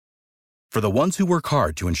For the ones who work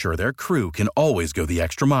hard to ensure their crew can always go the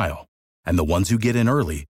extra mile, and the ones who get in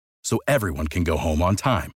early so everyone can go home on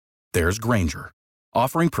time, there's Grainger,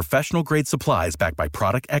 offering professional-grade supplies backed by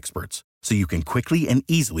product experts so you can quickly and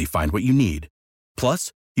easily find what you need.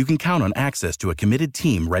 Plus, you can count on access to a committed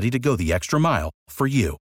team ready to go the extra mile for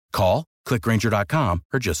you. Call, click Grainger.com,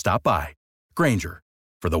 or just stop by. Grainger,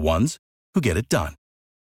 for the ones who get it done.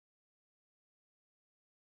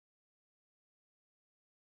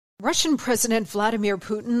 Russian President Vladimir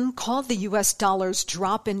Putin called the U.S. dollar's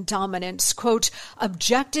drop in dominance, quote,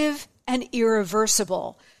 objective and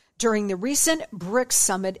irreversible during the recent BRICS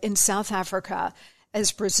summit in South Africa,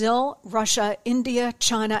 as Brazil, Russia, India,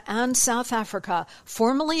 China, and South Africa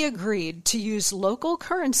formally agreed to use local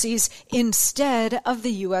currencies instead of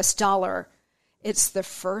the U.S. dollar. It's the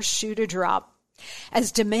first shoe to drop.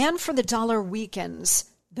 As demand for the dollar weakens,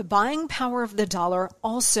 the buying power of the dollar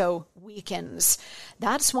also weakens.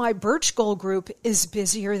 That's why Birch Gold Group is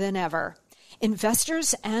busier than ever.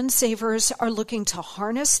 Investors and savers are looking to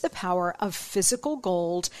harness the power of physical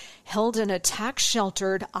gold held in a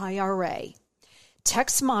tax-sheltered IRA.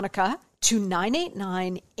 Text Monica to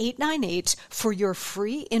 989-898 for your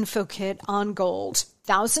free info kit on gold.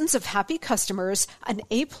 Thousands of happy customers, an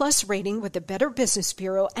A-plus rating with the Better Business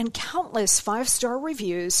Bureau, and countless 5-star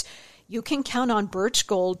reviews. You can count on Birch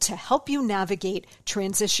Gold to help you navigate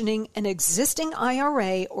transitioning an existing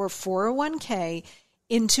IRA or 401k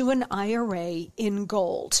into an IRA in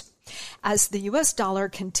gold. As the U.S. dollar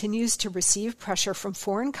continues to receive pressure from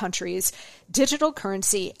foreign countries, digital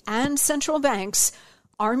currency, and central banks,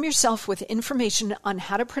 arm yourself with information on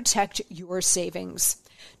how to protect your savings.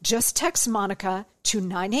 Just text Monica to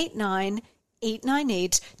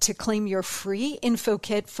 989-898 to claim your free info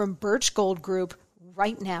kit from Birch Gold Group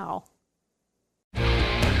right now.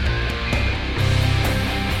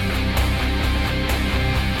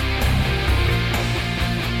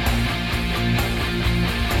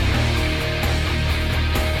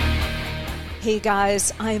 Hey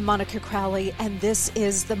guys, I'm Monica Crowley, and this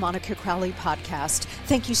is the Monica Crowley Podcast.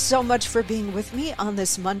 Thank you so much for being with me on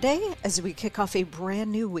this Monday as we kick off a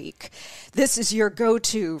brand new week. This is your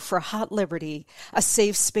go-to for Hot Liberty, a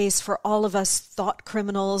safe space for all of us thought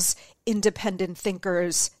criminals, independent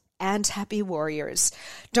thinkers, and happy warriors.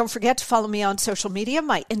 Don't forget to follow me on social media.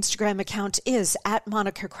 My Instagram account is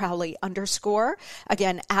 @MonicaCrowley_.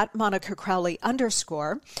 Again,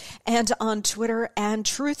 @MonicaCrowley_. And on Twitter and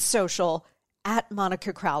Truth Social,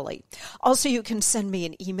 @Monica Crowley. Also, you can send me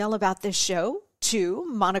an email about this show to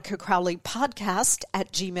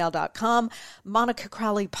monicacrowleypodcast@gmail.com,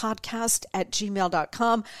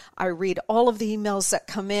 monicacrowleypodcast@gmail.com. I read all of the emails that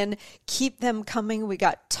come in. Keep them coming. We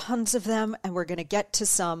got tons of them, and we're going to get to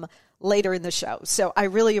some later in the show. So I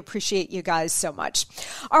really appreciate you guys so much.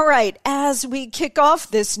 All right, as we kick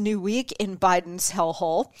off this new week in Biden's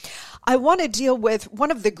hellhole, I want to deal with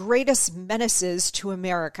one of the greatest menaces to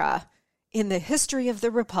America in the history of the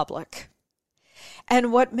Republic.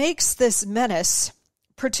 And what makes this menace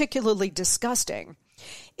particularly disgusting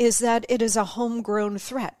is that it is a homegrown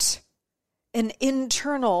threat, an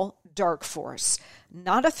internal dark force,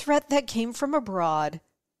 not a threat that came from abroad,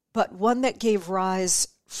 but one that gave rise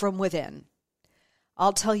from within.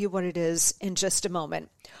 I'll tell you what it is in just a moment.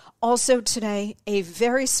 Also today, a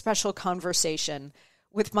very special conversation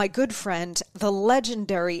with my good friend, the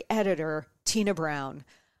legendary editor, Tina Brown,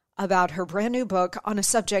 about her brand new book on a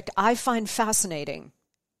subject I find fascinating,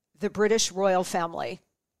 the British royal family.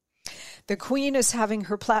 The Queen is having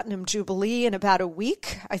her Platinum Jubilee in about a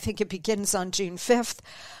week. I think it begins on June 5th,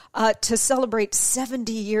 to celebrate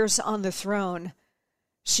 70 years on the throne.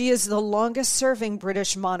 She is the longest-serving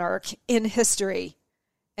British monarch in history,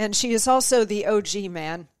 and she is also the OG,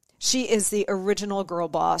 man. She is the original girl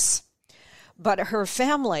boss. But her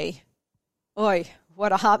family, oy,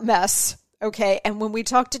 what a hot mess. Okay, and when we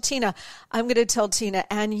talk to Tina, I'm going to tell Tina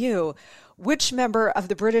and you which member of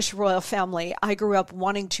the British royal family I grew up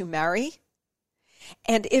wanting to marry.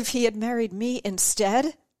 And if he had married me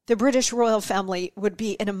instead, the British royal family would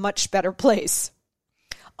be in a much better place.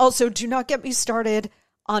 Also, do not get me started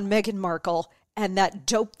on Meghan Markle and that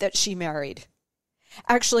dope that she married.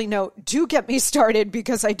 Actually, no, do get me started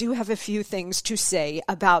because I do have a few things to say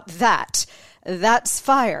about that. That's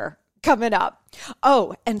fire. Coming up.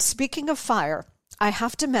 Oh, and speaking of fire, I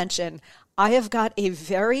have to mention I have got a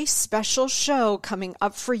very special show coming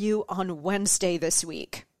up for you on Wednesday this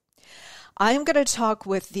week. I am going to talk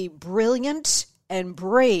with the brilliant and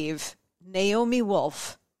brave Naomi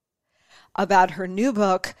Wolf about her new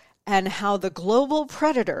book and how the global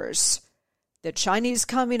predators, the Chinese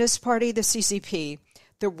Communist Party, the CCP,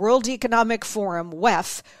 the World Economic Forum,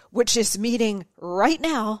 WEF, which is meeting right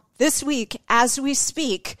now, this week, as we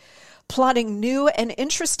speak, plotting new and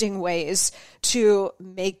interesting ways to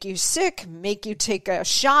make you sick, make you take a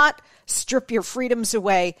shot, strip your freedoms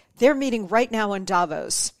away. They're meeting right now in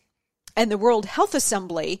Davos. And the World Health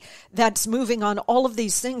Assembly, that's moving on all of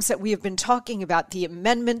these things that we have been talking about, the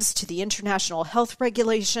amendments to the international health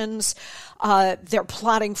regulations. They're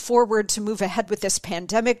plotting forward to move ahead with this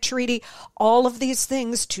pandemic treaty. All of these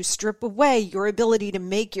things to strip away your ability to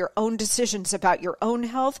make your own decisions about your own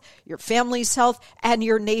health, your family's health, and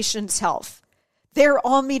your nation's health. They're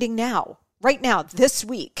all meeting now, right now, this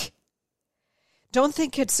week. Don't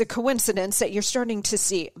think it's a coincidence that you're starting to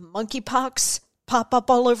see monkeypox pop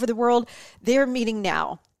up all over the world. They're meeting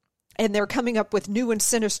now, and they're coming up with new and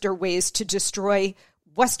sinister ways to destroy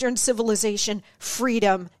Western civilization,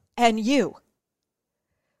 freedom, and you.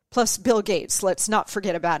 Plus Bill Gates, let's not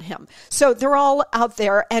forget about him. So they're all out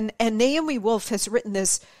there, and Naomi Wolf has written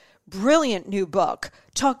this brilliant new book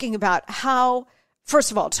talking about how,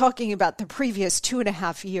 first of all, talking about the previous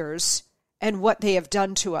 2.5 years and what they have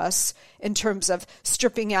done to us in terms of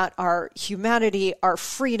stripping out our humanity, our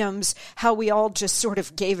freedoms, how we all just sort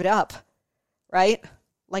of gave it up, right?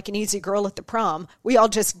 Like an easy girl at the prom. We all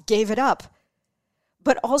just gave it up.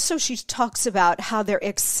 But also she talks about how they're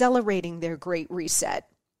accelerating their Great Reset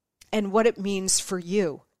and what it means for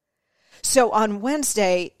you. So on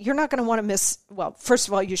Wednesday, you're not going to want to miss, well, first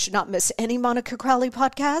of all, you should not miss any Monica Crowley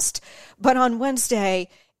podcast. But on Wednesday,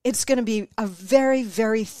 it's going to be a very,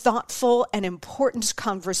 very thoughtful and important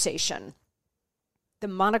conversation. The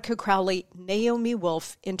Monica Crowley, Naomi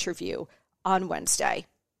Wolf interview on Wednesday.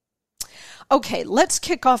 Okay, let's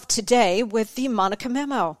kick off today with the Monica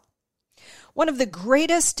Memo. One of the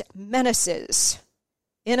greatest menaces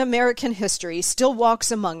in American history still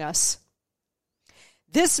walks among us.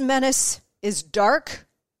 This menace is dark,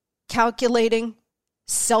 calculating,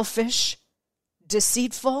 selfish,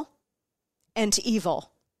 deceitful, and evil.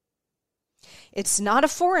 It's not a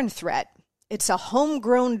foreign threat. It's a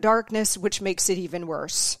homegrown darkness, which makes it even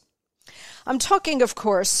worse. I'm talking, of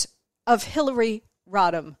course, of Hillary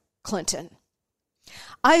Rodham Clinton.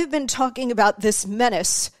 I've been talking about this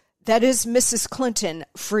menace that is Mrs. Clinton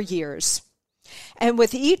for years. And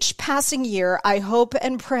with each passing year, I hope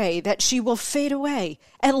and pray that she will fade away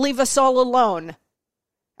and leave us all alone.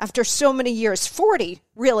 After so many years, 40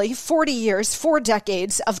 years, 4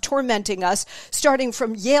 decades of tormenting us, starting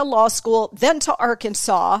from Yale Law School, then to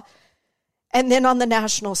Arkansas, and then on the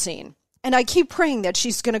national scene. And I keep praying that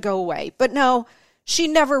she's going to go away. But no, she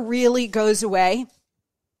never really goes away,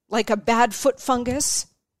 like a bad foot fungus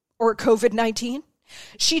or COVID-19.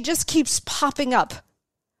 She just keeps popping up,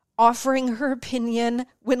 offering her opinion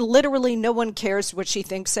when literally no one cares what she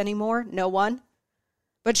thinks anymore, no one.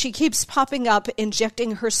 But she keeps popping up,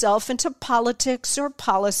 injecting herself into politics or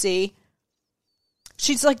policy.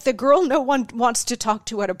 She's like the girl no one wants to talk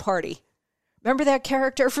to at a party. Remember that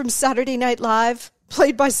character from Saturday Night Live,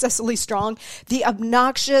 played by Cecily Strong? The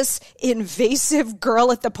obnoxious, invasive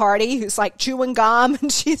girl at the party who's like chewing gum,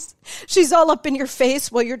 and she's all up in your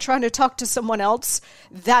face while you're trying to talk to someone else.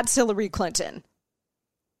 That's Hillary Clinton.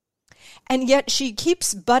 And yet she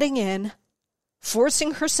keeps butting in,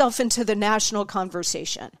 forcing herself into the national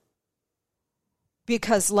conversation.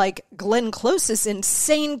 Because like Glenn Close's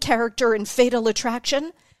insane character in Fatal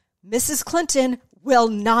Attraction, Mrs. Clinton will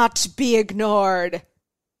not be ignored.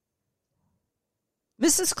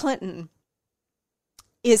 Mrs. Clinton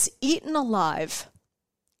is eaten alive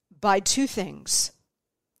by 2 things.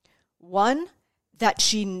 One, that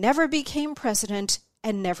she never became president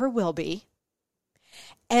and never will be.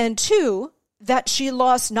 And 2, that she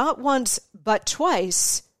lost not once, but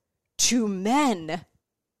twice to men.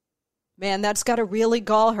 Man, that's got to really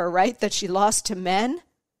gall her, right? That she lost to men?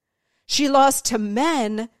 She lost to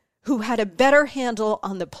men who had a better handle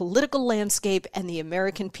on the political landscape and the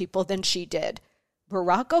American people than she did.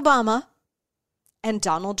 Barack Obama and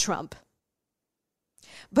Donald Trump.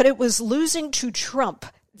 But it was losing to Trump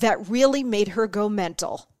that really made her go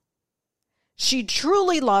mental. She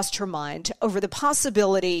truly lost her mind over the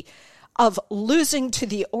possibility of losing to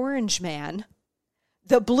the orange man,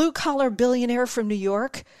 the blue-collar billionaire from New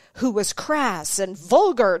York who was crass and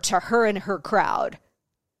vulgar to her and her crowd,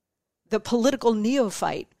 the political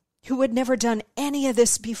neophyte who had never done any of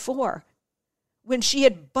this before, when she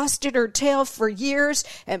had busted her tail for years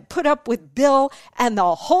and put up with Bill and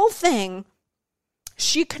the whole thing.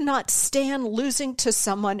 She could not stand losing to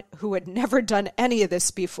someone who had never done any of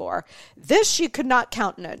this before. This she could not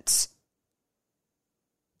countenance.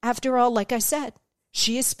 After all, like I said,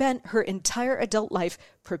 she has spent her entire adult life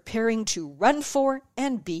preparing to run for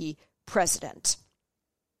and be president.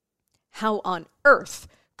 How on earth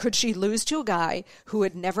could she lose to a guy who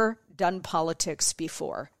had never done politics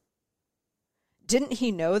before? Didn't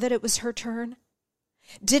he know that it was her turn?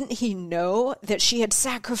 Didn't he know that she had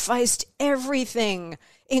sacrificed everything,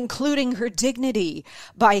 including her dignity,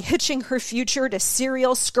 by hitching her future to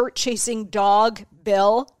serial skirt-chasing dog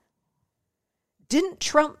Bill? Didn't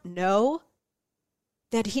Trump know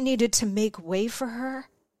that he needed to make way for her,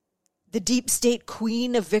 the deep state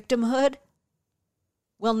queen of victimhood?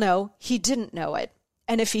 Well, no, he didn't know it.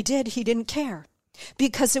 And if he did, he didn't care,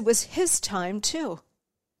 because it was his time too.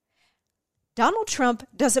 Donald Trump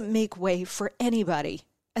doesn't make way for anybody,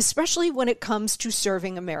 especially when it comes to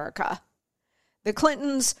serving America. The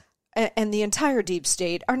Clintons and the entire deep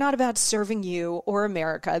state are not about serving you or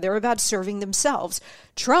America. They're about serving themselves.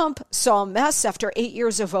 Trump saw a mess after 8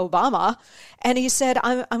 years of Obama, and he said,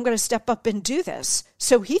 I'm going to step up and do this.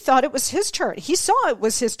 So he thought it was his turn. He saw it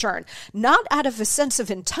was his turn, not out of a sense of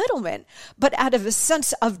entitlement, but out of a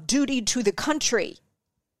sense of duty to the country.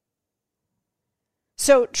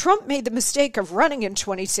 So Trump made the mistake of running in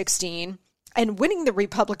 2016 and winning the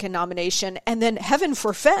Republican nomination, and then, heaven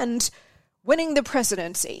forfend, winning the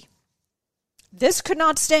presidency. This could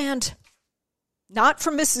not stand. Not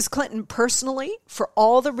for Mrs. Clinton personally, for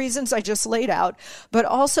all the reasons I just laid out, but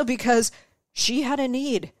also because she had a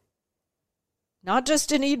need. Not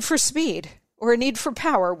just a need for speed or a need for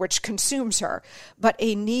power, which consumes her, but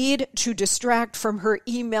a need to distract from her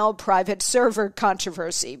email private server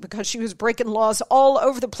controversy, because she was breaking laws all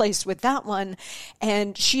over the place with that one,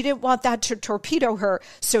 and she didn't want that to torpedo her,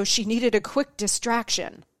 so she needed a quick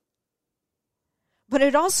distraction. But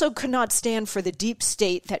it also could not stand for the deep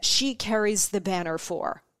state that she carries the banner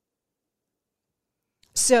for.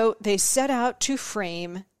 So they set out to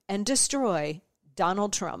frame and destroy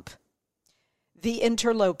Donald Trump, the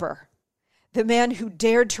interloper, the man who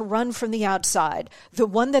dared to run from the outside, the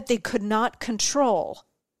one that they could not control,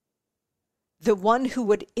 the one who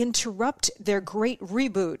would interrupt their great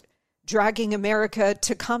reboot, dragging America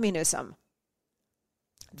to communism.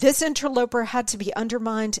 This interloper had to be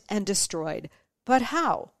undermined and destroyed. But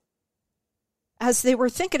how? As they were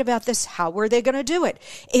thinking about this, how were they going to do it?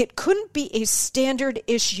 It couldn't be a standard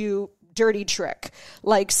issue dirty trick,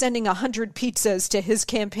 like sending 100 pizzas to his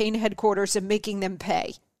campaign headquarters and making them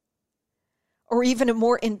pay. Or even a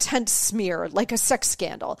more intense smear, like a sex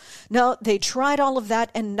scandal. No, they tried all of that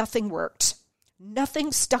and nothing worked.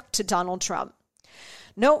 Nothing stuck to Donald Trump.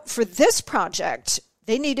 No, for this project,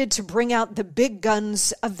 they needed to bring out the big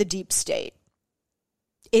guns of the deep state.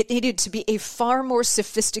 It needed to be a far more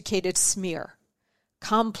sophisticated smear,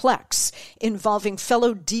 complex, involving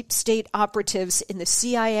fellow deep state operatives in the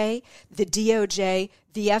CIA, the DOJ,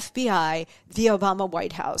 the FBI, the Obama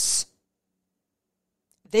White House.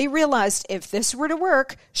 They realized if this were to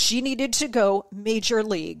work, she needed to go major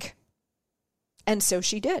league. And so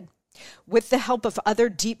she did, with the help of other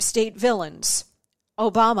deep state villains: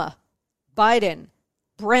 Obama, Biden,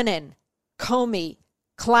 Brennan, Comey,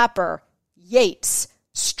 Clapper, Yates,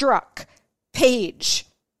 Strzok, Page,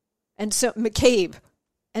 and so McCabe,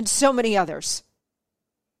 and so many others.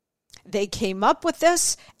 They came up with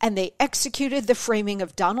this, and they executed the framing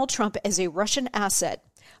of Donald Trump as a Russian asset,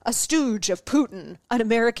 a stooge of Putin, an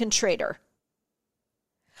American traitor.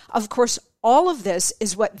 Of course, all of this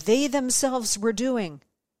is what they themselves were doing,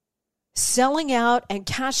 selling out and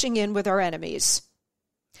cashing in with our enemies.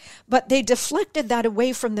 But they deflected that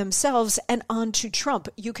away from themselves and onto Trump.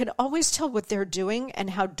 You can always tell what they're doing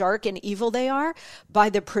and how dark and evil they are by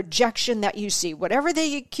the projection that you see. Whatever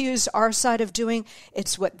they accuse our side of doing,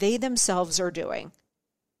 it's what they themselves are doing.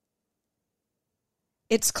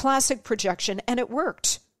 It's classic projection, and it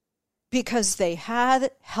worked because they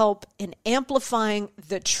had help in amplifying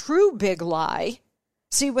the true big lie.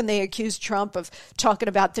 See, when they accused Trump of talking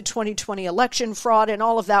about the 2020 election fraud and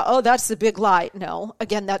all of that, oh, that's the big lie. No,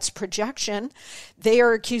 again, that's projection. They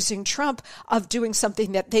are accusing Trump of doing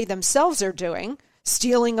something that they themselves are doing,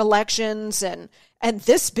 stealing elections, and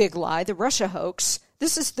this big lie, the Russia hoax.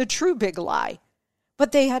 This is the true big lie.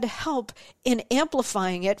 But they had help in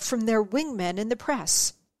amplifying it from their wingmen in the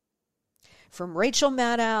press. From Rachel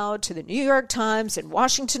Maddow to the New York Times and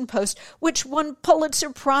Washington Post, which won Pulitzer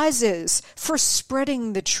Prizes for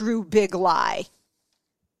spreading the true big lie.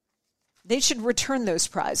 They should return those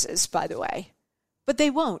prizes, by the way. But they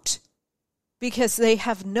won't, because they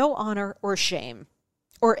have no honor or shame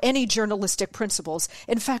or any journalistic principles.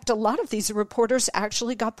 In fact, a lot of these reporters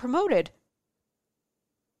actually got promoted.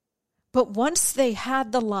 But once they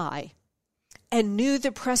had the lie, and knew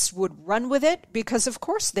the press would run with it, because of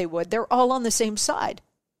course they would. They're all on the same side.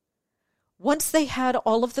 Once they had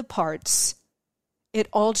all of the parts, it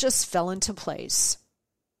all just fell into place.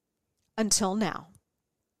 until now.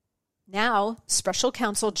 Now, special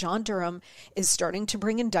counsel John Durham is starting to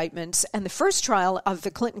bring indictments, and the first trial of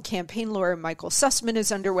the Clinton campaign lawyer Michael Sussman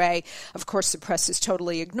is underway. Of course, the press is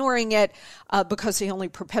totally ignoring it because they only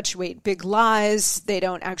perpetuate big lies. They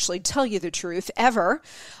don't actually tell you the truth, ever.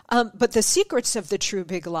 But the secrets of the true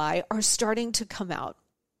big lie are starting to come out.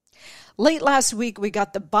 Late last week, we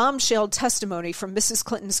got the bombshell testimony from Mrs.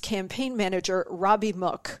 Clinton's campaign manager, Robbie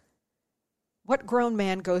Mook. What grown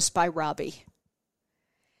man goes by Robbie?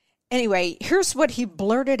 Anyway, here's what he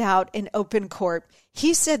blurted out in open court.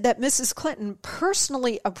 He said that Mrs. Clinton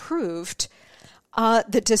personally approved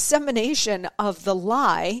the dissemination of the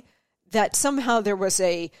lie that somehow there was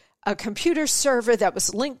a computer server that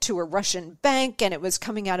was linked to a Russian bank and it was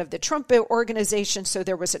coming out of the Trump organization, so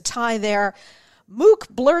there was a tie there. Mook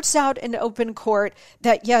blurts out in open court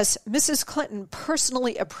that, yes, Mrs. Clinton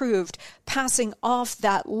personally approved passing off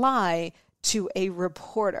that lie to a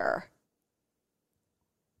reporter.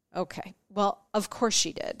 Okay, well, of course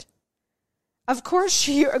she did. Of course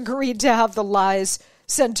she agreed to have the lies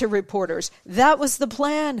sent to reporters. That was the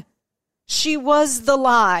plan. She was the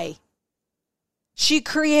lie. She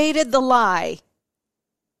created the lie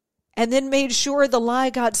and then made sure the lie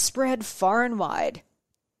got spread far and wide.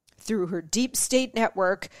 Through her deep state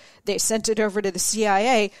network, they sent it over to the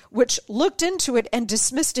CIA, which looked into it and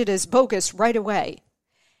dismissed it as bogus right away,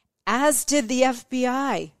 as did the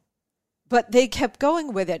FBI. But they kept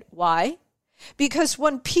going with it. Why? Because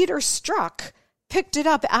when Peter Strzok picked it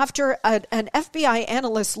up after an FBI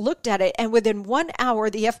analyst looked at it, and within 1 hour,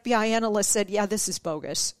 the FBI analyst said, yeah, this is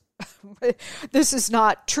bogus. This is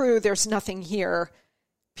not true. There's nothing here.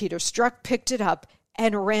 Peter Strzok picked it up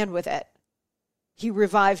and ran with it. He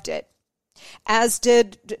revived it, as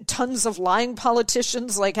did tons of lying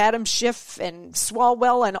politicians like Adam Schiff and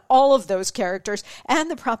Swalwell and all of those characters,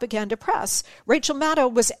 and the propaganda press. Rachel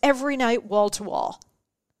Maddow was every night wall to wall.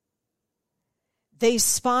 They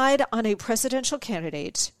spied on a presidential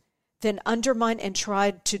candidate, then undermined and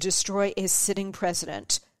tried to destroy a sitting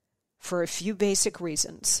president for a few basic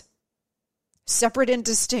reasons, separate and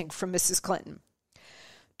distinct from Mrs. Clinton.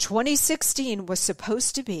 2016 was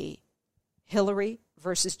supposed to be Hillary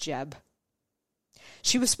versus Jeb.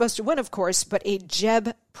 She was supposed to win, of course, but a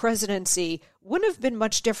Jeb presidency wouldn't have been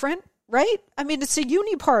much different, right? I mean, it's a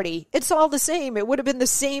uni party. It's all the same. It would have been the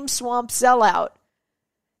same swamp sellout.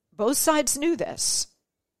 Both sides knew this.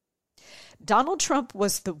 Donald Trump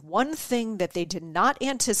was the one thing that they did not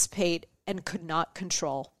anticipate and could not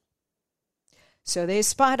control. So they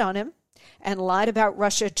spied on him and lied about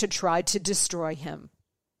Russia to try to destroy him.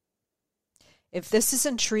 If this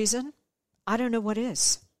isn't treason, I don't know what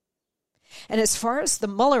is. And as far as the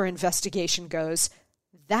Mueller investigation goes,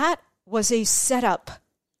 that was a setup,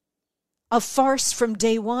 a farce from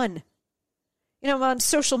day one. You know, I'm on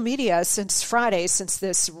social media since Friday, since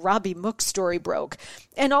this Robbie Mook story broke,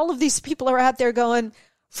 and all of these people are out there going,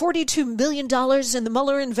 $42 million in the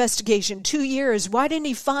Mueller investigation, 2 years. Why didn't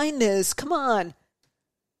he find this? Come on.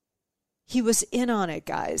 He was in on it,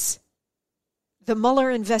 guys. The Mueller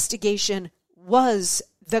investigation was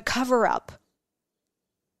the cover-up.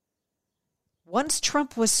 Once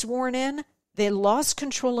Trump was sworn in, they lost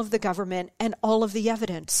control of the government and all of the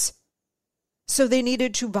evidence. So they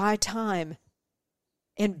needed to buy time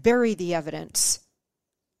and bury the evidence.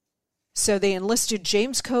 So they enlisted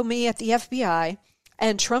James Comey at the FBI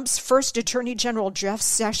and Trump's first Attorney General, Jeff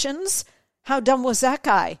Sessions. How dumb was that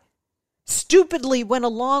guy? Stupidly went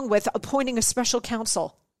along with appointing a special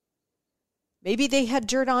counsel. Maybe they had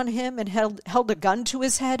dirt on him and held a gun to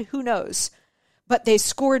his head. Who knows? But they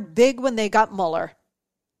scored big when they got Mueller,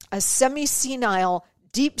 a semi-senile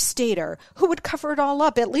deep stater who would cover it all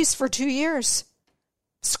up, at least for 2 years.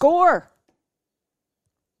 Score!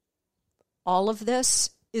 All of this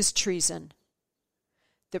is treason.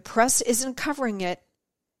 The press isn't covering it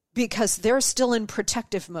because they're still in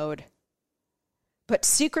protective mode. But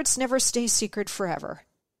secrets never stay secret forever.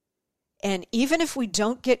 And even if we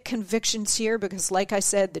don't get convictions here, because like I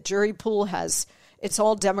said, the jury pool it's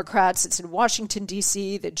all Democrats. It's in Washington,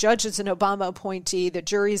 D.C. The judge is an Obama appointee. The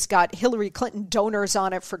jury's got Hillary Clinton donors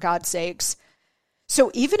on it, for God's sakes.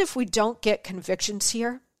 So even if we don't get convictions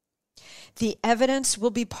here, the evidence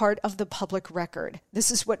will be part of the public record.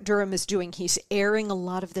 This is what Durham is doing. He's airing a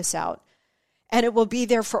lot of this out. And it will be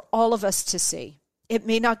there for all of us to see. It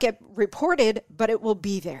may not get reported, but it will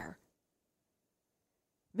be there.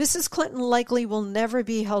 Mrs. Clinton likely will never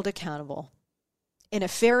be held accountable. In a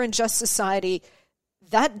fair and just society,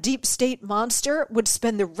 that deep state monster would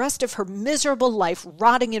spend the rest of her miserable life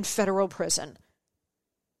rotting in federal prison.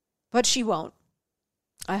 But she won't.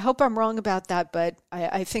 I hope I'm wrong about that, but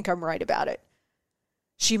I think I'm right about it.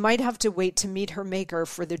 She might have to wait to meet her maker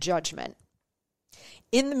for the judgment.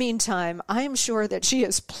 In the meantime, I am sure that she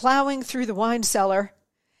is plowing through the wine cellar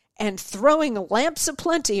and throwing lamps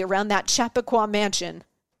aplenty around that Chappaqua mansion.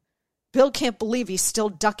 Bill can't believe he's still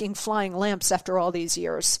ducking flying lamps after all these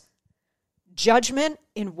years. Judgment,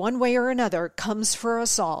 in one way or another, comes for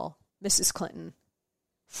us all, Mrs. Clinton.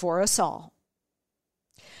 For us all.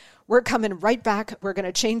 We're coming right back. We're going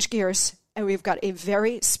to change gears, and we've got a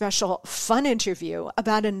very special, fun interview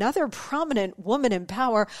about another prominent woman in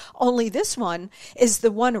power, only this one is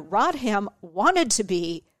the one Rodham wanted to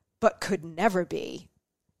be, but could never be.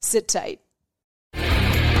 Sit tight.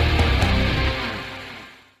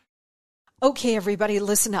 Okay, everybody,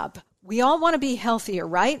 listen up. We all want to be healthier,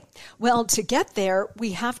 right? Well, to get there,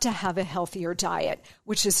 we have to have a healthier diet,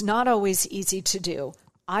 which is not always easy to do.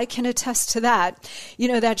 I can attest to that. You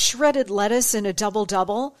know, that shredded lettuce in a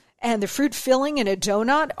double-double and the fruit filling in a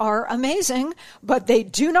donut are amazing, but they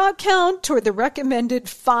do not count toward the recommended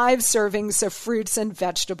 5 servings of fruits and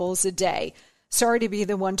vegetables a day. Sorry to be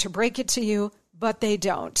the one to break it to you, but they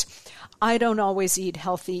don't. I don't always eat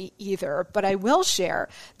healthy either, but I will share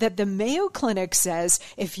that the Mayo Clinic says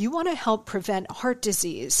if you want to help prevent heart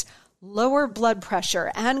disease, lower blood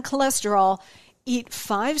pressure, and cholesterol, eat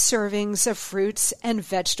 5 servings of fruits and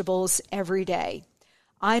vegetables every day.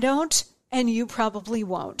 I don't, and you probably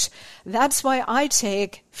won't. That's why I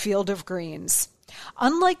take Field of Greens.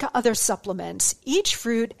 Unlike other supplements, each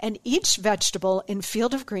fruit and each vegetable in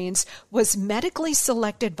Field of Greens was medically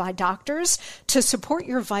selected by doctors to support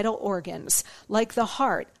your vital organs, like the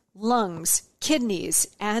heart, lungs, kidneys,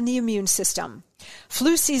 and the immune system.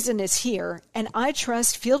 Flu season is here, and I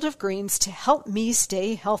trust Field of Greens to help me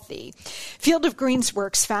stay healthy. Field of Greens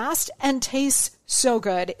works fast and tastes so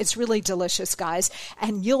good. It's really delicious, guys,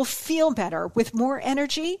 and you'll feel better with more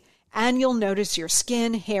energy. And you'll notice your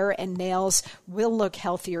skin, hair, and nails will look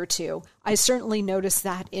healthier too. I certainly noticed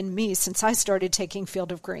that in me since I started taking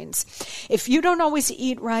Field of Greens. If you don't always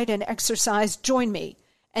eat right and exercise, join me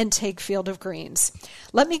and take Field of Greens.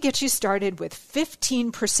 Let me get you started with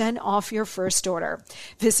 15% off your first order.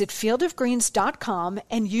 Visit fieldofgreens.com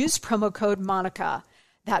and use promo code Monica.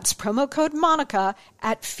 That's promo code Monica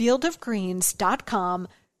at fieldofgreens.com,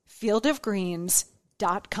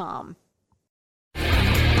 fieldofgreens.com.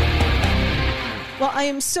 Well, I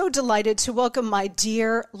am so delighted to welcome my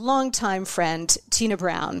dear longtime friend, Tina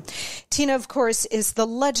Brown. Tina, of course, is the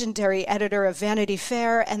legendary editor of Vanity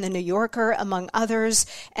Fair and The New Yorker, among others,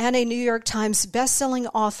 and a New York Times bestselling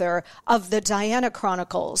author of The Diana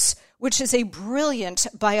Chronicles, which is a brilliant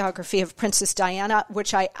biography of Princess Diana,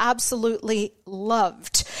 which I absolutely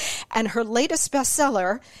loved. And her latest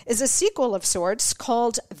bestseller is a sequel of sorts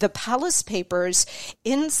called The Palace Papers,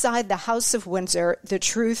 Inside the House of Windsor, The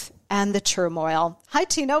Truth and the Turmoil. Hi,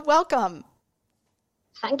 Tina. Welcome.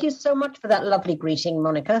 Thank you so much for that lovely greeting,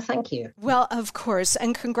 Monica. Thank you. Well, of course,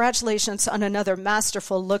 and congratulations on another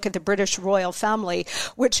masterful look at the British royal family,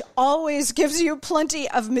 which always gives you plenty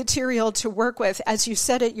of material to work with. As you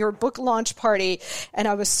said at your book launch party, and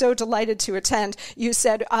I was so delighted to attend, you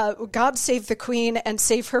said, God save the Queen and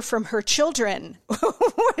save her from her children,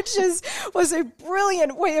 which was a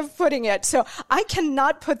brilliant way of putting it. So I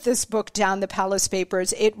cannot put this book down, The Palace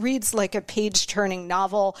Papers. It reads like a page-turning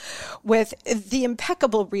novel with the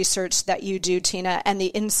impeccable research that you do, Tina, and the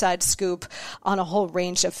inside scoop on a whole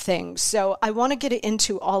range of things. So I want to get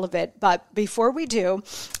into all of it. But before we do,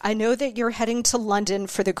 I know that you're heading to London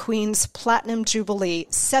for the Queen's Platinum Jubilee,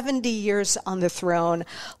 70 years on the throne,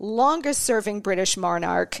 longest serving British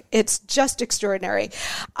monarch. It's just extraordinary.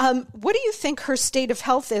 What do you think her state of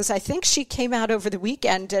health is? I think she came out over the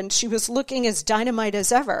weekend and she was looking as dynamite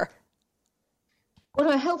as ever. Well,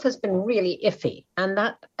 her health has been really iffy. And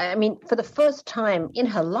for the first time in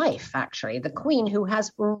her life, actually, the Queen, who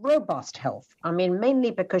has robust health,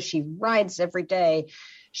 mainly because she rides every day,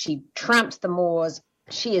 she tramps the moors,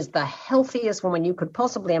 she is the healthiest woman you could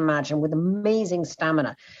possibly imagine with amazing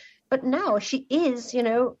stamina. But now she is,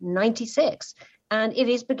 96. And it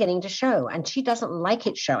is beginning to show. And she doesn't like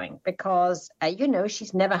it showing because,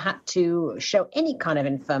 she's never had to show any kind of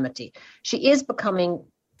infirmity. She is becoming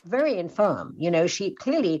very infirm. She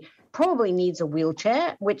clearly probably needs a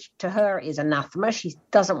wheelchair, which to her is anathema. She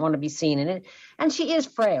doesn't want to be seen in it. And she is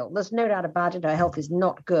frail. There's no doubt about it. Her health is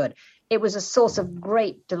not good. It was a source of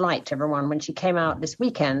great delight to everyone when she came out this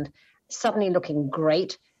weekend, suddenly looking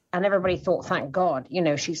great. And everybody thought, thank God,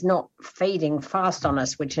 she's not fading fast on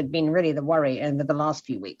us, which had been really the worry over the last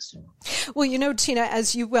few weeks. Well, Tina,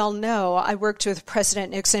 as you well know, I worked with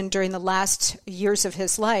President Nixon during the last years of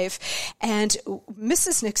his life, and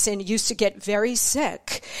Mrs. Nixon used to get very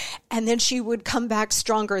sick, and then she would come back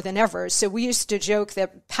stronger than ever. So we used to joke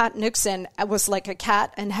that Pat Nixon was like a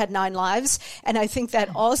cat and had 9 lives, and I think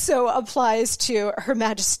that also applies to Her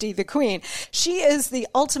Majesty the Queen. She is the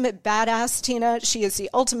ultimate badass, Tina. She is the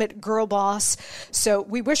ultimate girl boss. So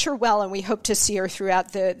we wish her well, and we hope to see her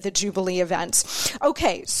throughout the Jubilee events.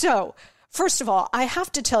 Okay, so first of all, I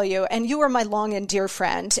have to tell you, and you are my long and dear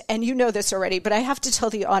friend, and you know this already, but I have to tell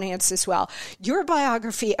the audience as well. Your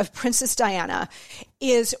biography of Princess Diana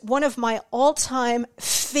is one of my all-time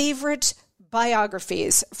favorite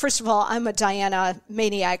biographies. First of all, I'm a Diana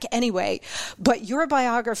maniac anyway, but your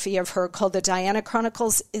biography of her called The Diana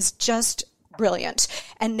Chronicles is just brilliant.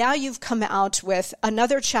 And now you've come out with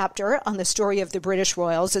another chapter on the story of the British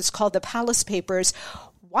royals. It's called The Palace Papers.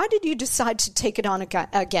 Why did you decide to take it on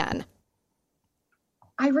again?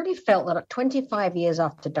 I really felt that 25 years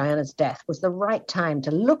after Diana's death was the right time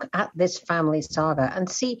to look at this family saga and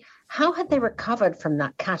see how had they recovered from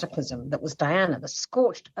that cataclysm that was Diana, the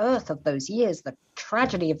scorched earth of those years, the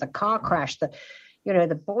tragedy of the car crash,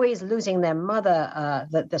 the boys losing their mother,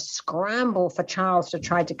 the scramble for Charles to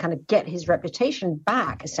try to kind of get his reputation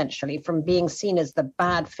back, essentially, from being seen as the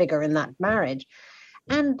bad figure in that marriage.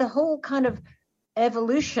 And the whole kind of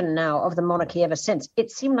evolution now of the monarchy ever since.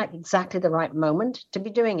 It seemed like exactly the right moment to be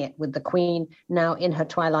doing it with the Queen now in her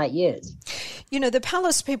twilight years. The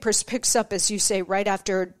Palace Papers picks up, as you say, right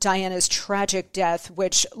after Diana's tragic death,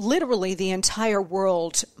 which literally the entire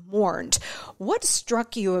world mourned. What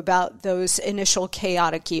struck you about those initial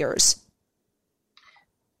chaotic years?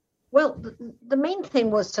 Well, the main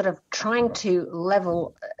thing was sort of trying to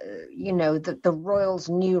level, the royals'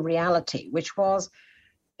 new reality, which was,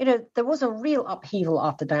 there was a real upheaval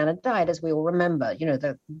after Diana died, as we all remember.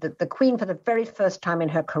 The Queen, for the very first time in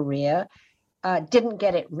her career, didn't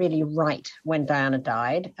get it really right when Diana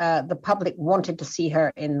died. The public wanted to see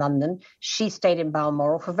her in London. She stayed in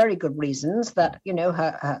Balmoral for very good reasons. That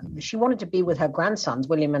she wanted to be with her grandsons,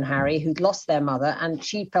 William and Harry, who'd lost their mother, and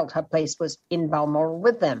she felt her place was in Balmoral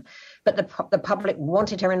with them. But the public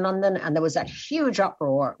wanted her in London, and there was that huge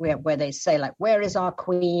uproar where they say, like, where is our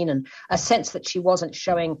Queen? And a sense that she wasn't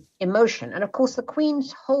showing emotion. And of course, the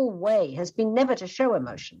Queen's whole way has been never to show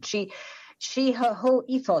emotion. Her whole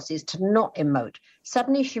ethos is to not emote.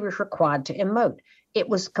 Suddenly she was required to emote. It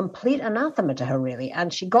was complete anathema to her, really.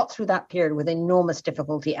 And she got through that period with enormous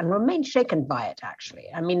difficulty and remained shaken by it, actually.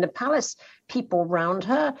 I mean, the palace people round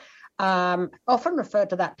her often referred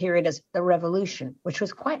to that period as the revolution, which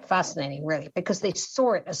was quite fascinating, really, because they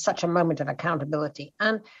saw it as such a moment of accountability.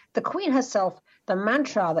 And the Queen herself, the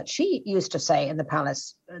mantra that she used to say in the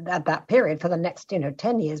palace at that period for the next,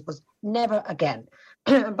 10 years was never again.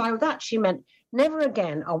 By that, she meant never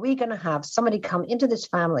again are we going to have somebody come into this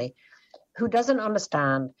family who doesn't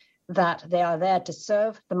understand that they are there to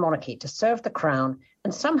serve the monarchy, to serve the crown,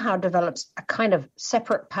 and somehow develops a kind of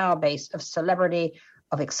separate power base of celebrity,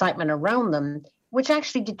 of excitement around them, which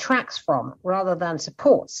actually detracts from rather than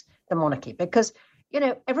supports the monarchy. Because,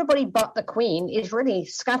 everybody but the Queen is really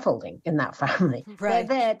scaffolding in that family. Right.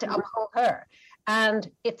 They're there to uphold her. And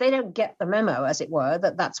if they don't get the memo, as it were,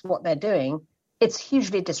 that that's what they're doing, it's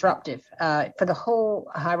hugely disruptive for the whole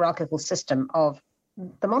hierarchical system of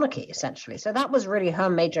the monarchy, essentially. So that was really her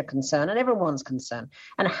major concern and everyone's concern,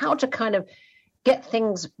 and how to kind of get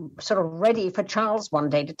things sort of ready for Charles one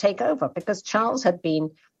day to take over, because Charles had been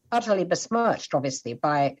utterly besmirched, obviously,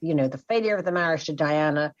 by, the failure of the marriage to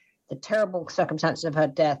Diana, the terrible circumstances of her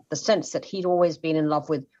death, the sense that he'd always been in love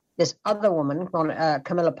with this other woman,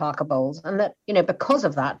 Camilla Parker Bowles, and that, because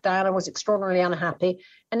of that, Diana was extraordinarily unhappy.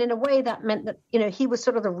 And in a way that meant that, he was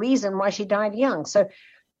sort of the reason why she died young. So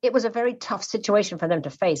it was a very tough situation for them to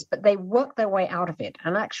face, but they worked their way out of it.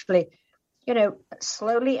 And actually,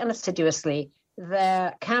 slowly and assiduously,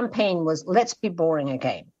 their campaign was, let's be boring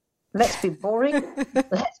again. Let's be boring.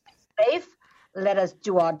 Let's be safe. Let us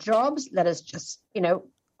do our jobs. Let us just,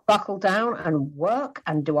 buckle down and work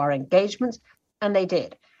and do our engagements. And they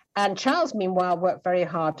did. And Charles, meanwhile, worked very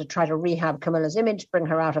hard to try to rehab Camilla's image, bring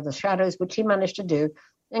her out of the shadows, which he managed to do,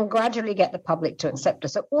 and gradually get the public to accept her.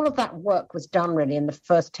 So all of that work was done really in the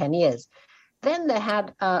first 10 years. Then they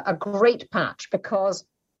had a great patch, because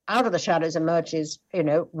out of the shadows emerges,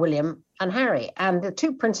 William and Harry. And the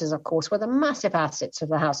two princes, of course, were the massive assets of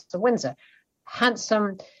the House of Windsor.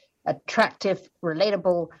 Handsome, attractive,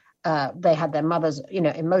 relatable. They had their mother's,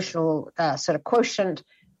 emotional sort of quotient.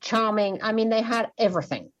 charming. I mean, they had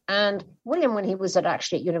everything. And William, when he was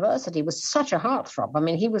at university, was such a heartthrob. I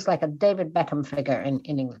mean, he was like a David Beckham figure in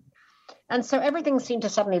England. And so everything seemed to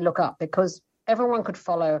suddenly look up because everyone could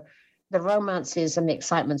follow the romances and the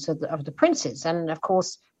excitements of the princes. And of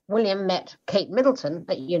course, William met Kate Middleton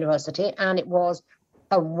at university, and it was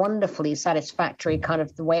a wonderfully satisfactory kind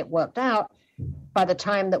of the way it worked out. By the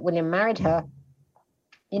time that William married her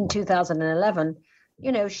in 2011,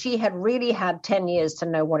 you know, she had really had 10 years to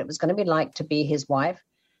know what it was going to be like to be his wife,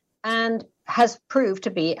 and has proved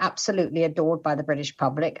to be absolutely adored by the British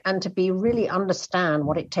public and to be really understand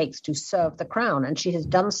what it takes to serve the crown. And she has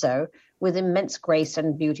done so with immense grace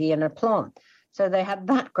and beauty and aplomb. So they had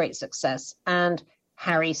that great success. And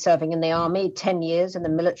Harry serving in the army, 10 years in the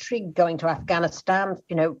military, going to Afghanistan,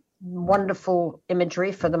 you know, wonderful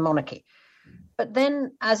imagery for the monarchy. But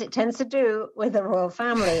then, as it tends to do with the royal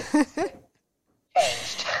family,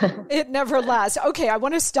 changed. It never lasts. Okay, I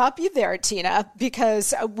want to stop you there, Tina,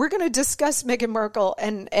 because we're going to discuss Meghan Markle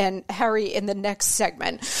and Harry in the next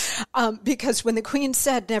segment. Because when the Queen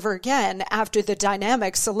said never again, after the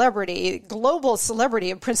dynamic celebrity, global celebrity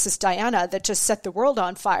of Princess Diana that just set the world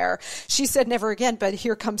on fire, she said never again, but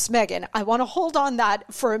here comes Meghan. I want to hold on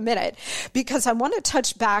that for a minute because I want to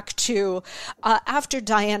touch back to after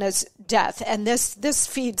Diana's death, and this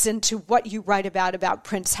feeds into what you write about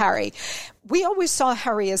Prince Harry. We always saw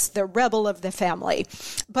Harry as the rebel of the family,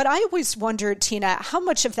 but I always wondered, Tina, how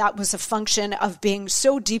much of that was a function of being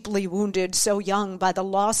so deeply wounded so young by the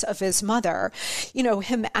loss of his mother, you know,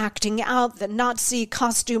 him acting out, the Nazi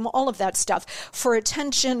costume, all of that stuff, for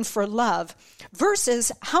attention, for love,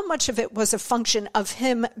 versus how much of it was a function of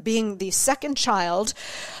him being the second child,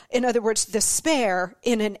 in other words, the spare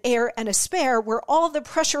in an heir and a spare, where all the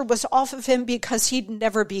pressure was off of him because he'd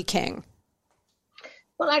never be king.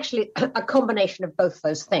 Well, actually, a combination of both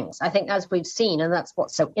those things. I think as we've seen, and that's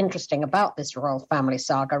what's so interesting about this royal family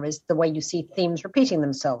saga, is the way you see themes repeating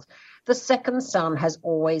themselves. The second son has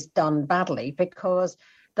always done badly because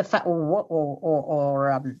the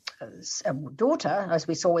daughter, as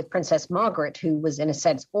we saw with Princess Margaret, who was in a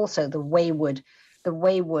sense also the wayward,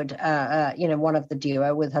 one of the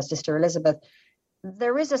duo with her sister Elizabeth.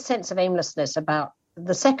 There is a sense of aimlessness about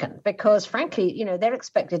the second, because frankly, you know, they're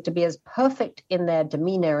expected to be as perfect in their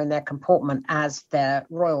demeanor and their comportment as their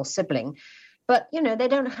royal sibling. But, you know, they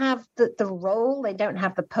don't have the role, they don't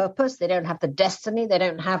have the purpose, they don't have the destiny, they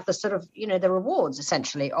don't have the sort of, you know, the rewards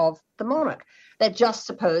essentially of the monarch. They're just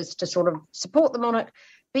supposed to sort of support the monarch,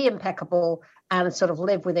 be impeccable, and sort of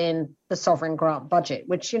live within the sovereign grant budget,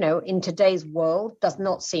 which, you know, in today's world does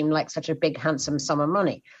not seem like such a big, handsome sum of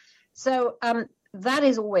money. So, that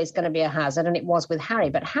is always going to be a hazard, and it was with Harry.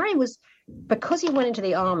 But Harry was, because he went into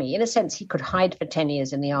the army, in a sense, he could hide for 10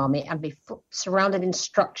 years in the army and be surrounded in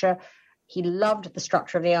structure. He loved the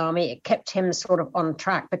structure of the army. It kept him sort of on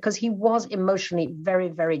track because he was emotionally very,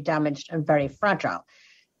 very damaged and very fragile.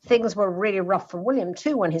 Things were really rough for William,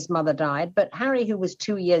 too, when his mother died. But Harry, who was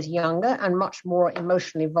 2 years younger and much more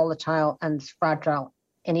emotionally volatile and fragile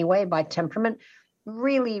anyway by temperament,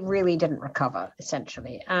 really, really didn't recover,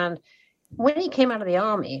 essentially. And when he came out of the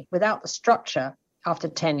army without the structure after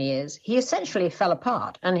 10 years, he essentially fell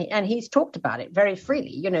apart. And he's talked about it very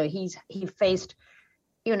freely. You know, he faced,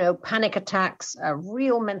 you know, panic attacks,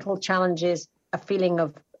 real mental challenges, a feeling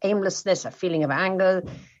of aimlessness, a feeling of anger.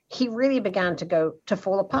 He really began to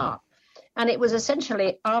fall apart. And it was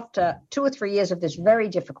essentially after 2 or 3 years of this very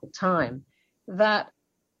difficult time that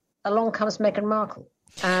along comes Meghan Markle.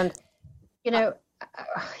 And, you know,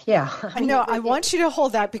 yeah. I know. I want you to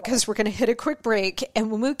hold that because we're going to hit a quick break.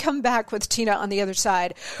 And when we come back with Tina on the other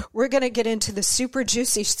side, we're going to get into the super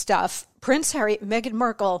juicy stuff. Prince Harry, Meghan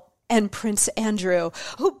Markle, and Prince Andrew,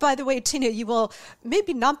 who, by the way, Tina, you will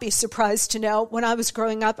maybe not be surprised to know, when I was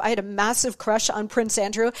growing up, I had a massive crush on Prince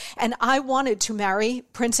Andrew, and I wanted to marry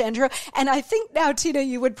Prince Andrew. And I think now, Tina,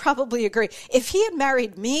 you would probably agree. If he had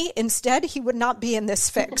married me instead, he would not be in this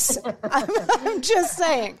fix. I'm just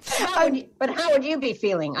saying. But how would you be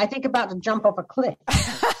feeling? I think about to jump off a cliff.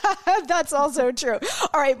 That's also true.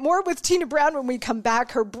 All right, more with Tina Brown when we come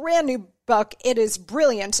back. Her brand new book. It is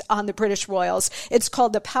brilliant on the British royals. It's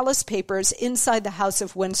called The Palace Papers Inside the House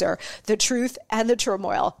of Windsor, The Truth and the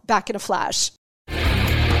Turmoil. Back in a flash.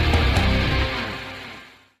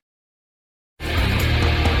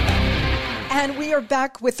 And we are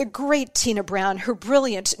back with the great Tina Brown. Her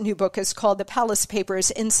brilliant new book is called The Palace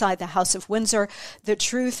Papers Inside the House of Windsor, The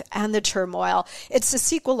Truth and the Turmoil. It's a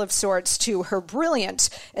sequel of sorts to her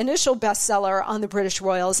brilliant initial bestseller on the British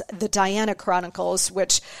royals, The Diana Chronicles,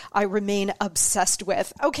 which I remain obsessed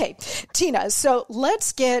with. Okay, Tina, so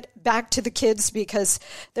let's get back to the kids because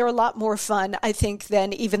they're a lot more fun, I think,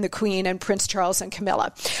 than even the Queen and Prince Charles and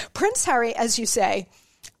Camilla. Prince Harry, as you say,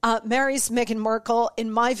 marries Meghan Markle.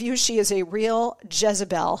 In my view, she is a real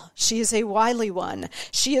Jezebel. She is a wily one.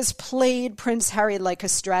 She has played Prince Harry like a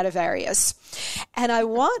Stradivarius. And I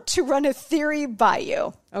want to run a theory by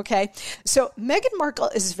you, okay? So Meghan Markle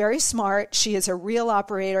is very smart. She is a real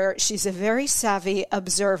operator. She's a very savvy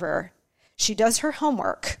observer. She does her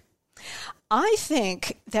homework. I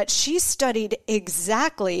think that she studied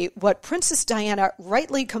exactly what Princess Diana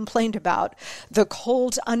rightly complained about, the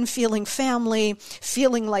cold, unfeeling family,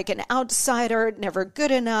 feeling like an outsider, never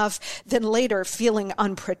good enough, then later feeling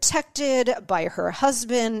unprotected by her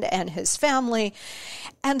husband and his family.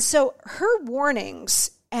 And so her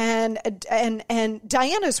warnings and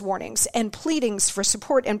Diana's warnings and pleadings for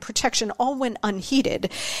support and protection all went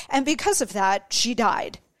unheeded. And because of that, she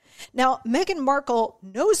died. Now, Meghan Markle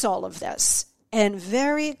knows all of this and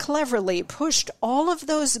very cleverly pushed all of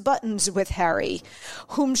those buttons with Harry,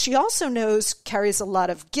 whom she also knows carries a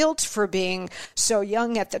lot of guilt for being so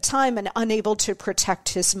young at the time and unable to protect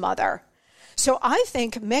his mother. So I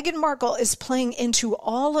think Meghan Markle is playing into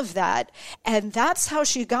all of that, and that's how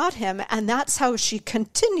she got him, and that's how she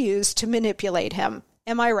continues to manipulate him.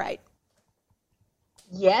 Am I right?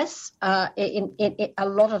 Yes, a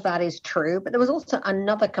lot of that is true, but there was also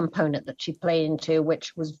another component that she played into,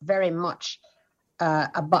 which was very much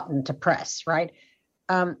a button to press, right?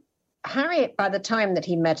 Harry, by the time that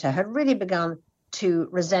he met her, had really begun to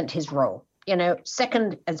resent his role.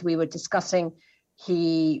 Second, as we were discussing,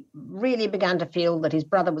 he really began to feel that his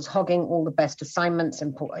brother was hogging all the best assignments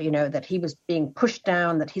and, that he was being pushed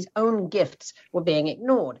down, that his own gifts were being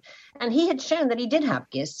ignored. And he had shown that he did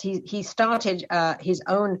have gifts. He started his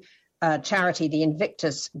own charity, the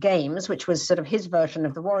Invictus Games, which was sort of his version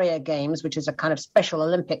of the Warrior Games, which is a kind of special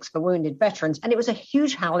Olympics for wounded veterans. And it was a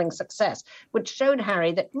huge howling success, which showed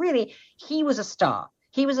Harry that really he was a star.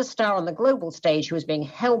 He was a star on the global stage who was being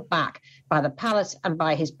held back by the palace and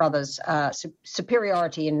by his brother's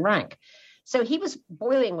superiority in rank. So he was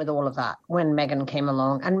boiling with all of that when Meghan came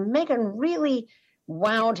along. And Meghan really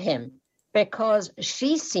wowed him because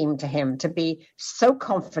she seemed to him to be so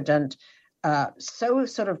confident, so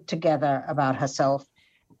sort of together about herself,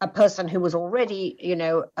 a person who was already,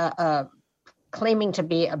 claiming to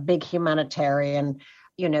be a big humanitarian,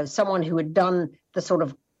 someone who had done the sort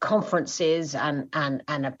of conferences and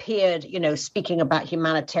appeared, speaking about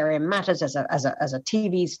humanitarian matters as a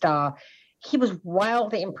TV star. He was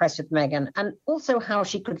wildly impressed with Meghan, and also how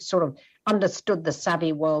she could sort of understood the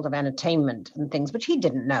savvy world of entertainment and things, which he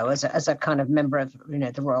didn't know as a kind of member of,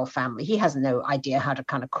 the royal family. He has no idea how to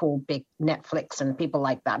kind of call big Netflix and people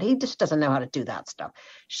like that. He just doesn't know how to do that stuff.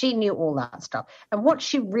 She knew all that stuff. And what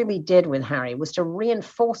she really did with Harry was to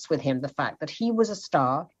reinforce with him the fact that he was a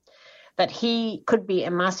star, that he could be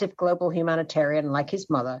a massive global humanitarian like his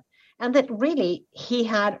mother, and that really he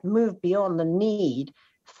had moved beyond the need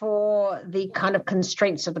for the kind of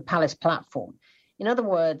constraints of the palace platform. In other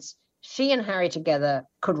words, she and Harry together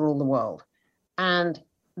could rule the world. And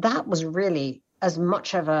that was really as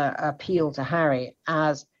much of an appeal to Harry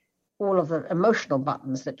as all of the emotional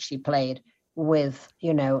buttons that she played with,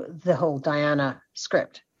 the whole Diana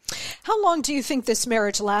script. How long do you think this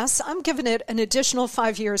marriage lasts? I'm giving it an additional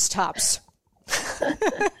 5 years tops.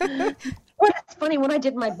 Well, it's funny. When I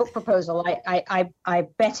did my book proposal, I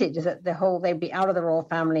betted that they'd be out of the royal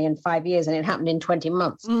family in 5 years, and it happened in 20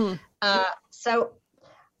 months. So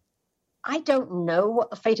I don't know what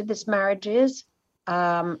the fate of this marriage is.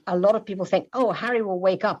 A lot of people think, Harry will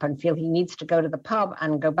wake up and feel he needs to go to the pub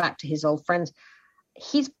and go back to his old friends.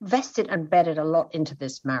 He's vested and betted a lot into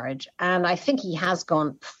this marriage, and I think he has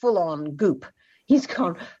gone full on goop. He's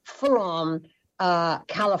gone full on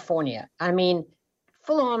California. I mean,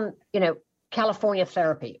 full on, California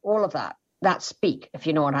therapy, all of that speak, if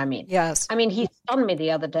you know what I mean. Yes. I mean, he stunned me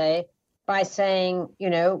the other day by saying,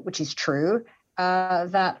 which is true,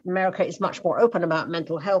 that America is much more open about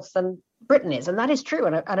mental health than Britain is. And that is true,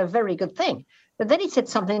 and a very good thing. But then he said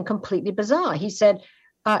something completely bizarre. He said,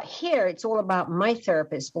 here, it's all about my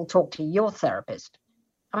therapist will talk to your therapist.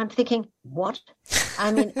 And I'm thinking, what?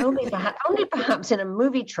 I mean, only perhaps in a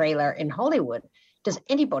movie trailer in Hollywood does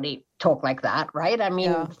anybody talk like that, right? I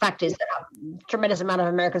mean, The fact is that a tremendous amount of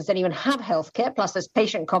Americans don't even have health care, plus there's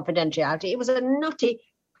patient confidentiality. It was a nutty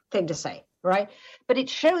thing to say. right? But it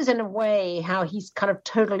shows in a way how he's kind of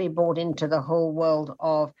totally bought into the whole world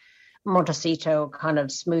of Montecito kind of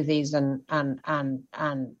smoothies and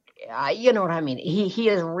you know what I mean? He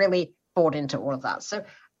is really bought into all of that. So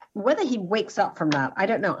whether he wakes up from that, I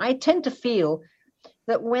don't know. I tend to feel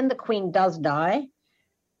that when the Queen does die,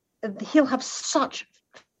 he'll have such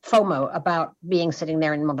FOMO about being sitting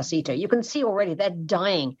there in Montecito. You can see already they're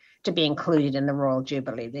dying to be included in the Royal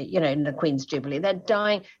Jubilee, in the Queen's Jubilee.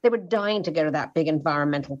 They were dying to go to that big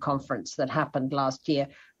environmental conference that happened last year,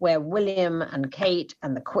 where William and Kate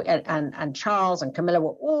and and Charles and Camilla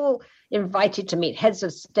were all invited to meet heads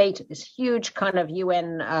of state at this huge kind of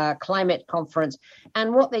UN climate conference.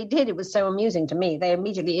 And what they did, it was so amusing to me, they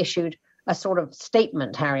immediately issued a sort of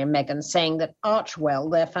statement, Harry and Meghan, saying that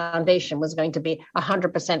Archwell, their foundation, was going to be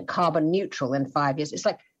 100% carbon neutral in 5 years. It's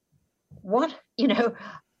like, what?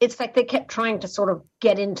 It's like they kept trying to sort of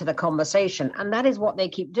get into the conversation, and that is what they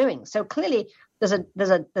keep doing. So clearly there's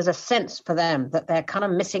a sense for them that they're kind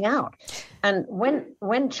of missing out. And when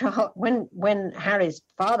Harry's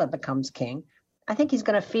father becomes king, I think he's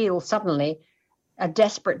going to feel suddenly a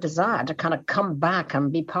desperate desire to kind of come back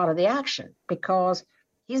and be part of the action, because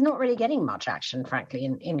he's not really getting much action, frankly,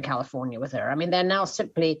 in California with her. I mean, they're now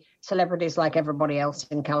simply celebrities like everybody else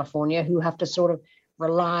in California who have to sort of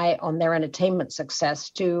rely on their entertainment success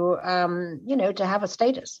to have a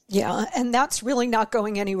status. Yeah, and that's really not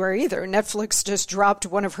going anywhere either. Netflix just dropped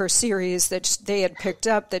one of her series that they had picked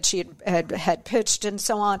up, that she had pitched and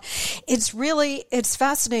so on. It's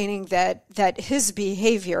fascinating that his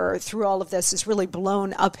behavior through all of this has really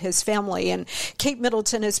blown up his family. And Kate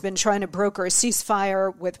Middleton has been trying to broker a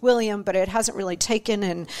ceasefire with William, but it hasn't really taken,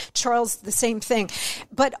 and Charles, the same thing.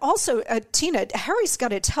 But also, Tina, Harry's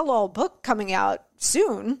got a tell-all book coming out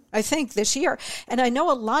soon, I think this year. And I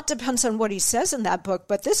know a lot depends on what he says in that book,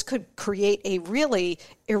 but this could create a really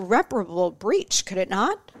irreparable breach, could it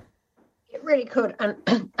not? It really could. And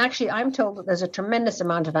actually, I'm told that there's a tremendous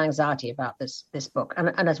amount of anxiety about this book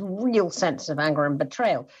and a real sense of anger and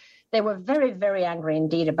betrayal. They were very, very angry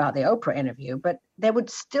indeed about the Oprah interview, but there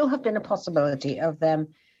would still have been a possibility of them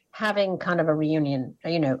having kind of a reunion,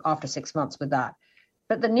 after 6 months with that.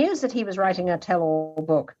 But the news that he was writing a tell-all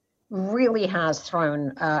book really has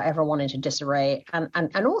thrown everyone into disarray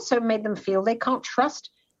and also made them feel they can't trust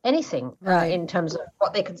anything in terms of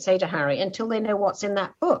what they can say to Harry until they know what's in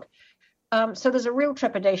that book. So there's a real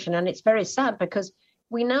trepidation, and it's very sad because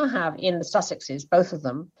we now have in the Sussexes, both of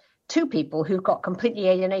them, two people who've got completely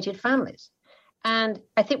alienated families. And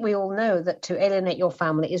I think we all know that to alienate your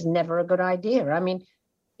family is never a good idea. I mean,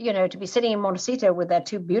 to be sitting in Montecito with their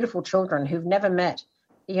two beautiful children who've never met,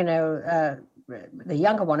 the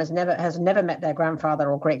younger one has never met their grandfather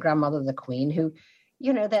or great grandmother, the Queen, who,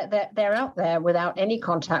 they're out there without any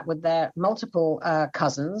contact with their multiple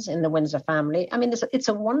cousins in the Windsor family. I mean, it's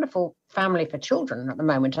a wonderful family for children at the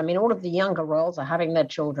moment. I mean, all of the younger royals are having their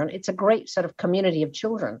children. It's a great sort of community of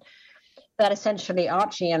children that essentially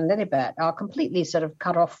Archie and Lilibet are completely sort of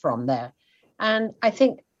cut off from there. And I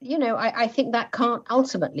think, I think that can't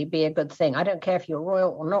ultimately be a good thing. I don't care if you're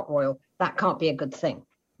royal or not royal. That can't be a good thing.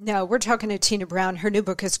 No, we're talking to Tina Brown. Her new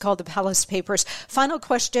book is called The Palace Papers. Final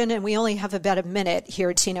question, and we only have about a minute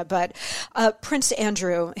here, Tina, but Prince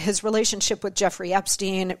Andrew, his relationship with Jeffrey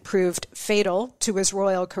Epstein proved fatal to his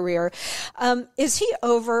royal career. Is he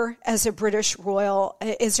over as a British royal?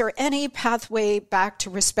 Is there any pathway back to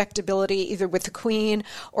respectability, either with the Queen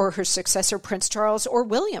or her successor, Prince Charles, or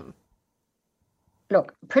William?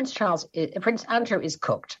 Look, Prince Andrew is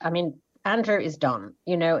cooked. I mean, Andrew is done.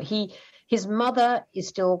 His mother is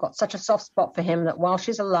still got such a soft spot for him that while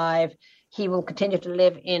she's alive, he will continue to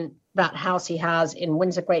live in that house he has in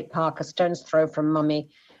Windsor Great Park, a stone's throw from Mummy.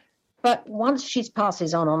 But once she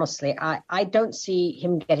passes on, honestly, I don't see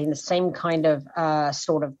him getting the same kind of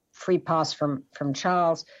sort of free pass from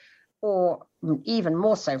Charles, or even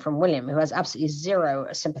more so from William, who has absolutely zero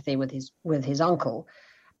sympathy with his uncle.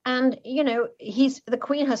 And, the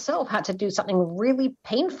Queen herself had to do something really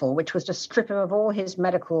painful, which was to strip him of all his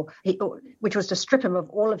military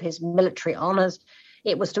honors.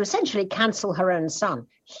 It was to essentially cancel her own son.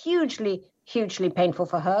 Hugely, hugely painful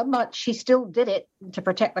for her, but she still did it to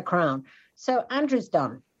protect the crown. So Andrew's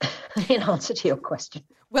done, in answer to your question.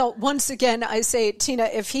 Well, once again, I say, Tina,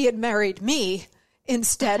 if he had married me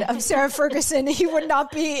instead of Sarah Ferguson, he would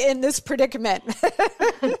not be in this predicament.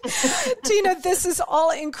 Tina, this is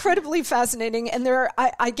all incredibly fascinating, and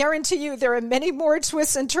I guarantee you there are many more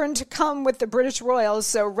twists and turns to come with the British royals,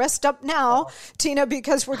 so rest up now, Tina,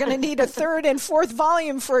 because we're going to need a third and fourth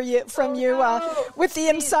volume from you with the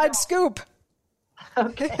inside scoop.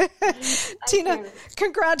 Okay. Tina,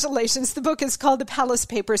 congratulations. The book is called The Palace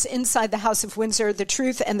Papers, Inside the House of Windsor, The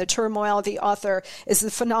Truth and the Turmoil. The author is the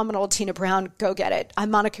phenomenal Tina Brown. Go get it.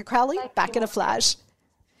 I'm Monica Crowley, back in a flash.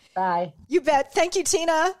 Bye. You bet. Thank you,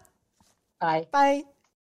 Tina. Bye. Bye.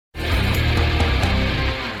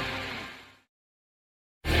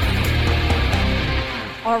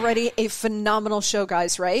 Already a phenomenal show,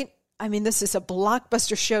 guys, right? I mean, this is a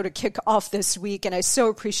blockbuster show to kick off this week, and I so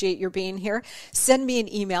appreciate your being here. Send me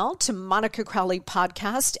an email to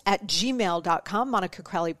monicacrowleypodcast@gmail.com,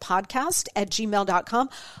 monicacrowleypodcast@gmail.com.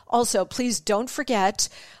 Also, please don't forget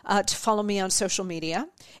to follow me on social media,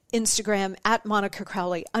 Instagram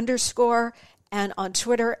 @MonicaCrowley_, and on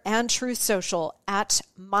Twitter and Truth Social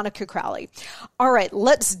 @MonicaCrowley. All right,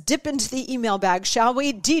 let's dip into the email bag, shall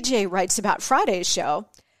we? DJ writes about Friday's show.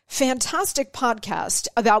 Fantastic podcast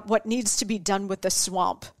about what needs to be done with the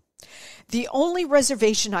swamp. The only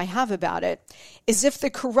reservation I have about it is if the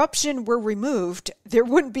corruption were removed, there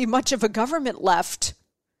wouldn't be much of a government left.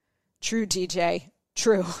 True, DJ.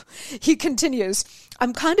 True. He continues,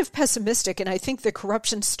 I'm kind of pessimistic, and I think the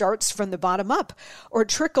corruption starts from the bottom up or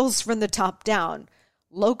trickles from the top down.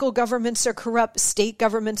 Local governments are corrupt, state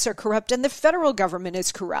governments are corrupt, and the federal government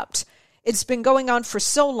is corrupt. It's been going on for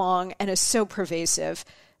so long and is so pervasive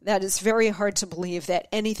that it's very hard to believe that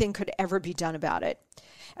anything could ever be done about it.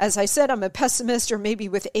 As I said, I'm a pessimist, or maybe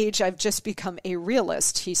with age I've just become a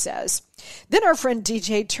realist, he says. Then our friend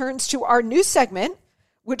DJ turns to our new segment,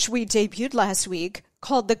 which we debuted last week,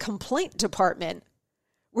 called The Complaint Department,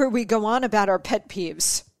 where we go on about our pet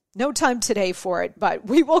peeves. No time today for it, but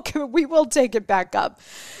we will take it back up.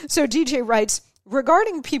 So DJ writes,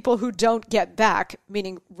 regarding people who don't get back,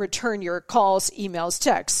 meaning return your calls, emails,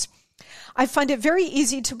 texts, I find it very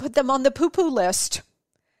easy to put them on the poo-poo list.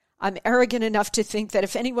 I'm arrogant enough to think that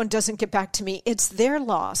if anyone doesn't get back to me, it's their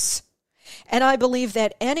loss. And I believe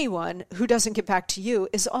that anyone who doesn't get back to you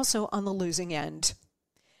is also on the losing end.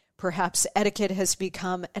 Perhaps etiquette has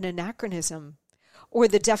become an anachronism, or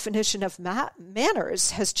the definition of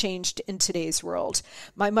manners has changed in today's world.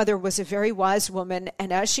 My mother was a very wise woman,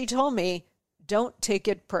 and as she told me, don't take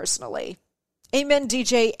it personally. Amen,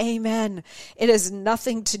 DJ, amen. It has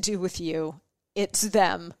nothing to do with you. It's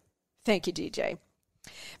them. Thank you, DJ.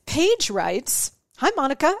 Paige writes, hi,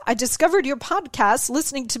 Monica. I discovered your podcast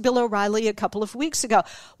listening to Bill O'Reilly a couple of weeks ago.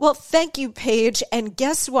 Well, thank you, Paige. And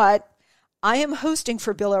guess what? I am hosting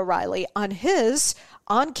for Bill O'Reilly on his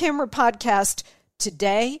on-camera podcast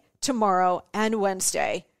today, tomorrow, and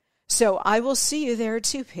Wednesday. So I will see you there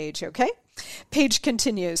too, Paige, okay? Paige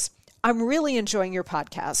continues, I'm really enjoying your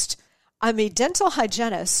podcast. I'm a dental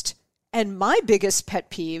hygienist, and my biggest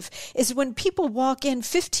pet peeve is when people walk in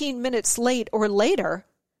 15 minutes late or later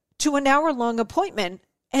to an hour-long appointment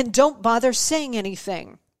and don't bother saying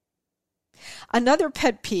anything. Another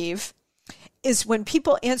pet peeve is when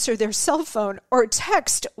people answer their cell phone or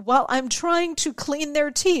text while I'm trying to clean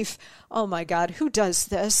their teeth. Oh my God, who does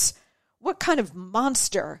this? What kind of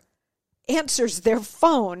monster answers their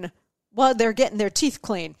phone while they're getting their teeth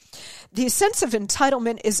clean? The sense of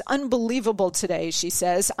entitlement is unbelievable today, she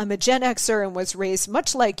says. I'm a Gen Xer and was raised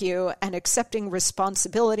much like you and accepting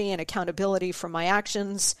responsibility and accountability for my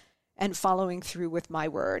actions and following through with my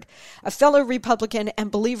word. A fellow Republican and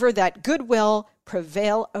believer that good will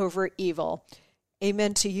prevail over evil.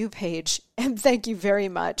 Amen to you, Paige, and thank you very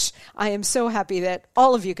much. I am so happy that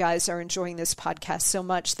all of you guys are enjoying this podcast so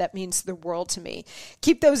much. That means the world to me.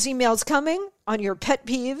 Keep those emails coming on your pet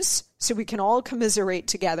peeves so we can all commiserate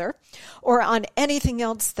together, or on anything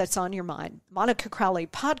else that's on your mind.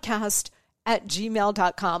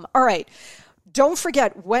 monicacrowleypodcast@gmail.com. All right, don't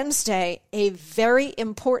forget Wednesday, a very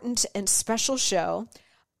important and special show.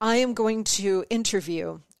 I am going to I'm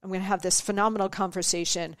going to have this phenomenal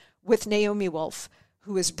conversation with Naomi Wolf,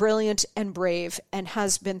 who is brilliant and brave and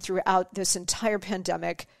has been throughout this entire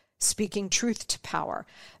pandemic speaking truth to power.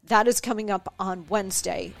 That is coming up on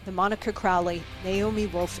Wednesday, the Monica Crowley, Naomi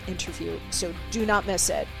Wolf interview. So do not miss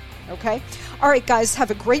it, okay? All right, guys,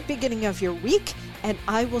 have a great beginning of your week, and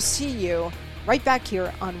I will see you right back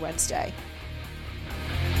here on Wednesday.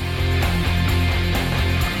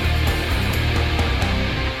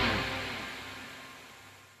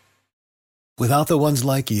 Without the ones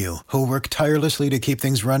like you, who work tirelessly to keep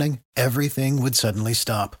things running, everything would suddenly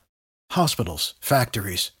stop. Hospitals,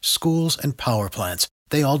 factories, schools, and power plants,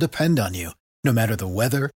 they all depend on you. No matter the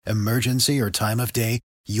weather, emergency, or time of day,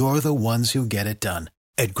 you're the ones who get it done.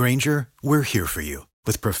 At Grainger, we're here for you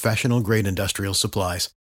with professional-grade industrial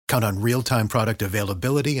supplies. Count on real-time product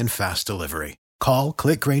availability and fast delivery. Call,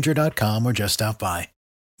 click Grainger.com, or just stop by.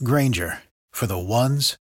 Grainger, for the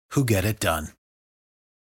ones who get it done.